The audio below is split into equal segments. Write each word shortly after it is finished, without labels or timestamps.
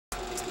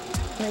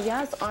Now,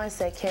 y'all's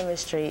on-set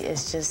chemistry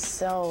is just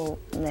so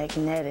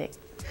magnetic.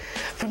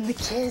 From the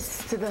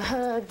kiss to the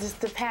hug,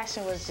 just the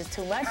passion was just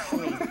too much for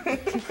me.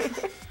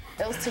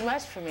 It was too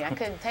much for me. I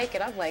couldn't take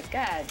it. I'm like,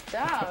 God,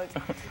 dog.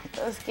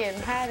 It was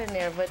getting hot in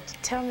there, but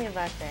tell me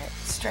about that.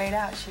 Straight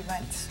out. She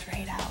went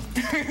straight out.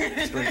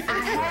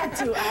 I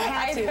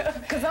had to.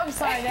 Because I'm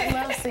sorry, that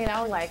love scene,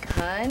 I was like,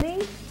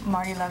 honey?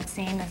 Marty love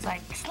scene is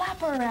like,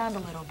 slap her around a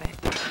little bit.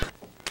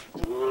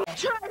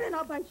 Try it and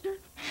I'll bite you.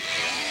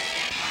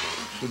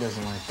 She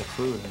doesn't like the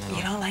food.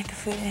 You don't like the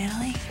food in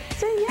Italy?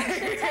 See, you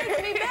should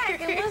take me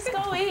back and let's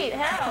go eat.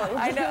 Hell.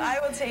 I know. I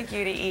will take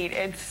you to eat.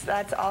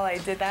 That's all I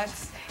did.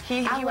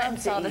 He went and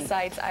saw the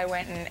sights. I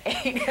went and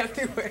ate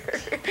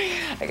everywhere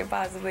I could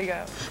possibly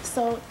go.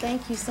 So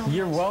thank you so much.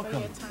 You're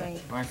welcome. For your time.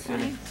 My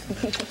city.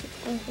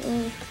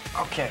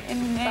 Okay.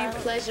 My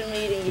pleasure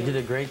meeting you. You did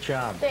a great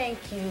job. Thank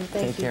you.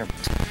 Take care.